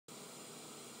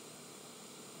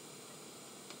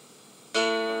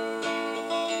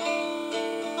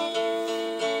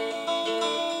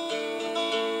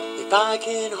If I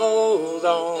can hold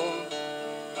on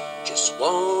just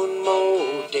one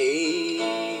more day,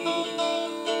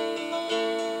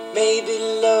 maybe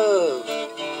love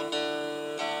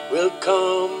will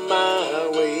come my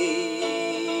way.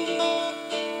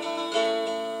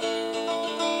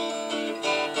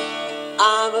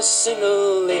 I'm a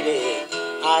single lady,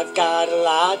 I've got a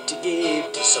lot to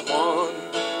give to someone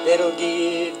that'll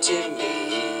give to me.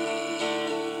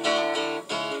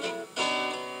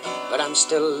 But I'm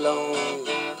still alone,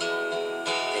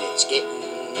 and it's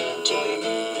getting to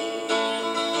me.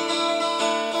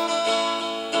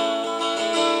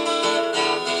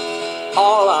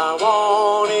 All I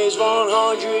want is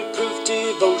 100 proof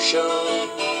devotion,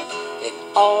 and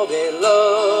all their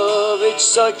love, it's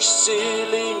such a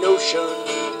silly notion.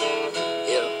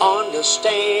 He'll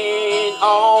understand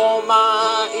all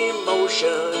my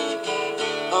emotion,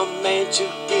 a man to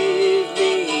give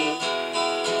me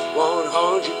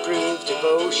 100 proof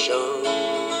devotion.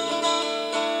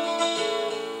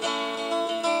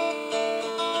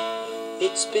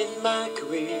 It's been my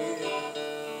career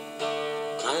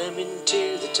climbing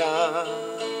to the top,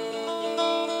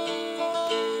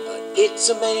 but it's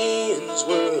a man's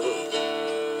world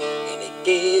and it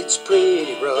gets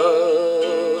pretty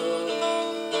rough.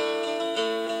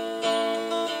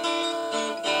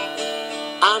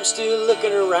 I'm still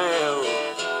looking around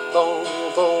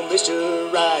for Mr.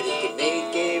 Right who can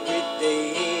make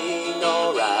everything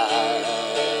alright.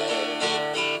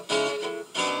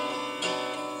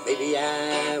 Maybe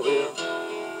I will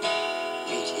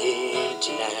meet him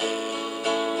tonight.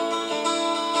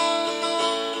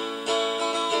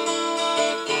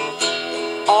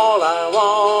 All I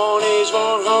want is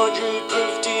 100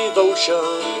 proof devotion,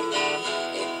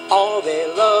 and all their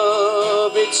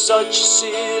love, it's such a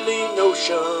silly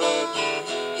notion.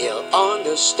 He'll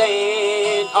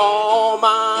understand all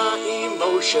my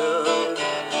emotion,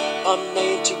 a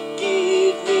man to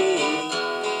give me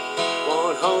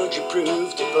 100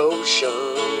 proof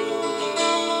devotion.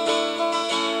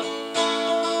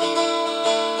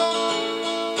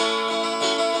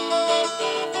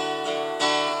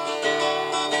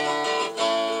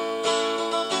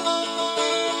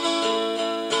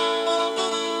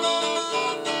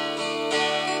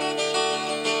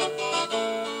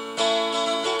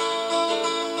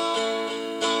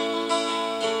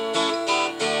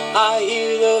 I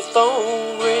hear the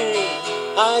phone ring,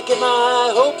 I get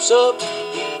my hopes up.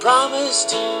 He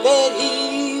promised that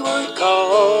he would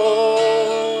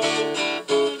call.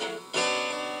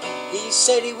 He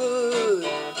said he would,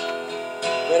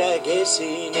 but I guess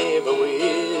he never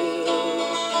will.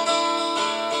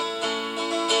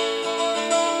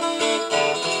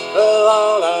 Well,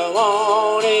 all I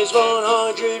want is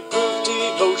 100 proof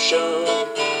devotion,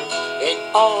 and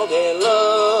all their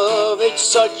love, it's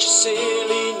such a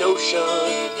silly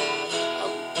notion.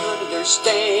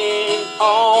 Understand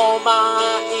all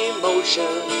my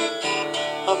emotion,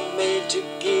 a man to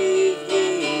give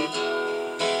me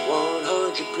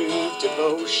 100 proof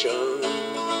devotion,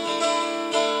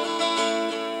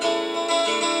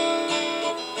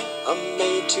 a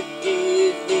man to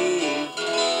give me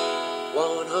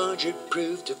 100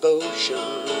 proof devotion.